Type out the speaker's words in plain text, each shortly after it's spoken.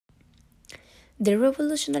The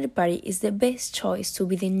Revolutionary Party is the best choice to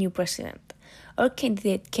be the new president. Our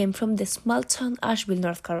candidate came from the small town Asheville,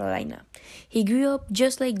 North Carolina. He grew up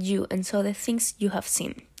just like you and saw the things you have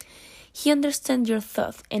seen. He understands your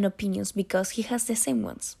thoughts and opinions because he has the same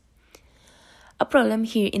ones. A problem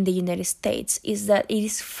here in the United States is that it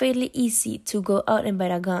is fairly easy to go out and buy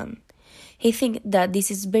a gun. He thinks that this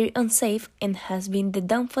is very unsafe and has been the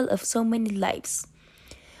downfall of so many lives.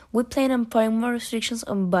 We plan on putting more restrictions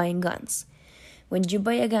on buying guns. When you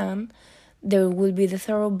buy a gun, there will be the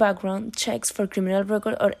thorough background checks for criminal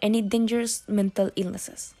record or any dangerous mental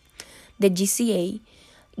illnesses. The GCA,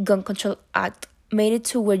 Gun Control Act, made it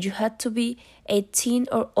to where you had to be 18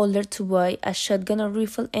 or older to buy a shotgun or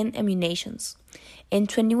rifle and ammunition, and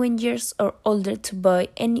 21 years or older to buy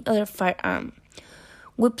any other firearm.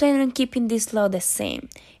 We plan on keeping this law the same,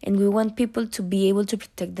 and we want people to be able to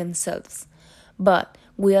protect themselves. But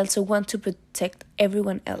we also want to protect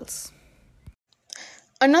everyone else.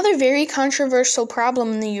 Another very controversial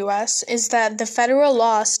problem in the U.S. is that the federal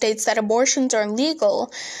law states that abortions are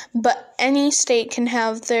legal, but any state can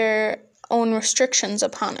have their own restrictions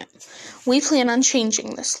upon it. We plan on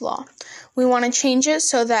changing this law. We want to change it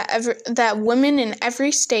so that women in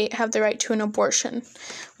every state have the right to an abortion.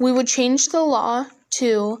 We would change the law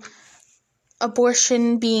to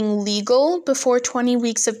abortion being legal before 20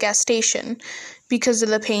 weeks of gestation because of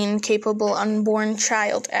the Pain-Capable Unborn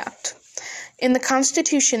Child Act. In the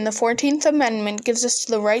Constitution, the 14th Amendment gives us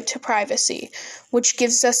the right to privacy, which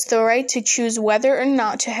gives us the right to choose whether or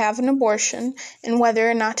not to have an abortion and whether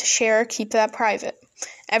or not to share or keep that private.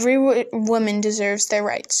 Every woman deserves their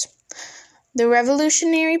rights. The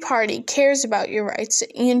Revolutionary Party cares about your rights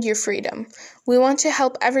and your freedom. We want to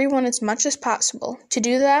help everyone as much as possible. To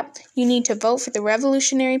do that, you need to vote for the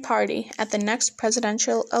Revolutionary Party at the next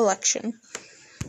presidential election.